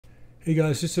Hey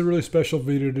guys, this is a really special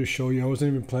video to show you. I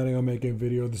wasn't even planning on making a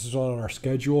video. This is on our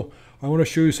schedule. I want to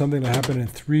show you something that happened in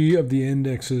three of the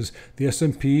indexes: the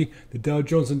S&P, the Dow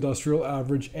Jones Industrial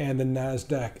Average, and the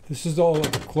NASDAQ. This is all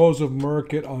at the close of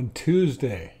market on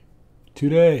Tuesday,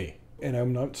 today. And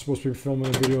I'm not supposed to be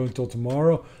filming a video until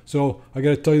tomorrow. So I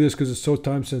got to tell you this because it's so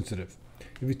time sensitive.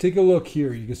 If you take a look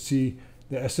here, you can see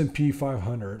the S&P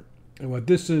 500. And what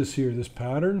this is here, this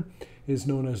pattern, is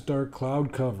known as dark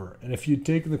cloud cover. And if you'd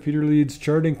taken the Peter Leeds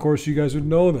charting course, you guys would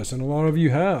know this, and a lot of you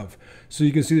have. So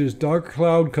you can see there's dark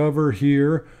cloud cover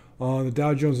here on the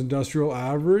Dow Jones Industrial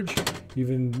Average.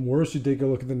 Even worse, you take a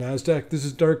look at the NASDAQ. This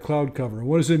is dark cloud cover. And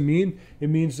what does it mean? It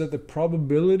means that the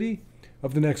probability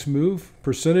of the next move,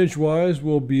 percentage-wise,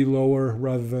 will be lower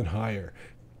rather than higher.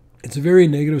 It's a very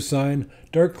negative sign.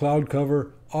 Dark cloud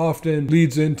cover often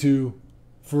leads into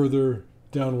further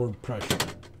downward pressure.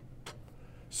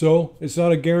 So it's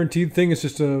not a guaranteed thing, it's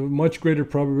just a much greater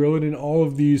probability, and all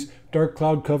of these dark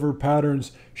cloud cover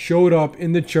patterns showed up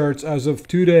in the charts as of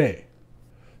today.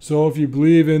 So if you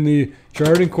believe in the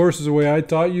charting courses the way I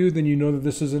taught you, then you know that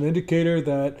this is an indicator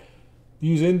that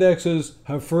these indexes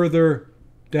have further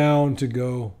down to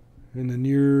go in the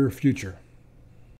near future.